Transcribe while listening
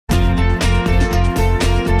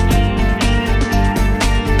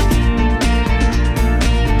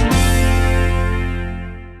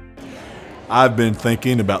I've been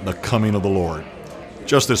thinking about the coming of the Lord.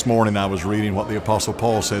 Just this morning I was reading what the Apostle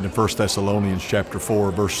Paul said in 1 Thessalonians chapter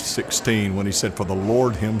 4, verse 16, when he said, "For the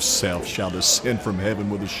Lord himself shall descend from heaven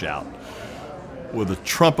with a shout, with the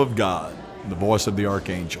trump of God, the voice of the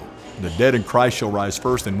archangel. The dead in Christ shall rise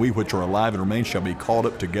first, and we which are alive and remain shall be caught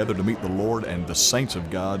up together to meet the Lord and the saints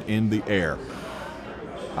of God in the air."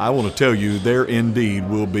 I want to tell you, there indeed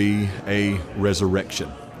will be a resurrection.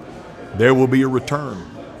 There will be a return.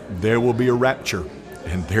 There will be a rapture.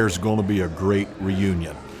 And there's going to be a great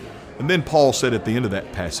reunion. And then Paul said at the end of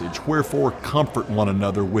that passage, "Wherefore comfort one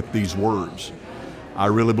another with these words." I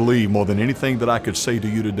really believe more than anything that I could say to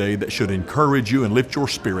you today that should encourage you and lift your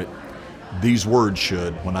spirit, these words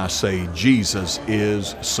should, when I say Jesus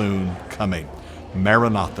is soon coming.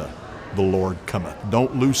 Maranatha, the Lord cometh.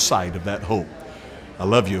 Don't lose sight of that hope. I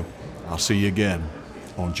love you. I'll see you again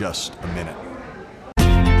on just a minute.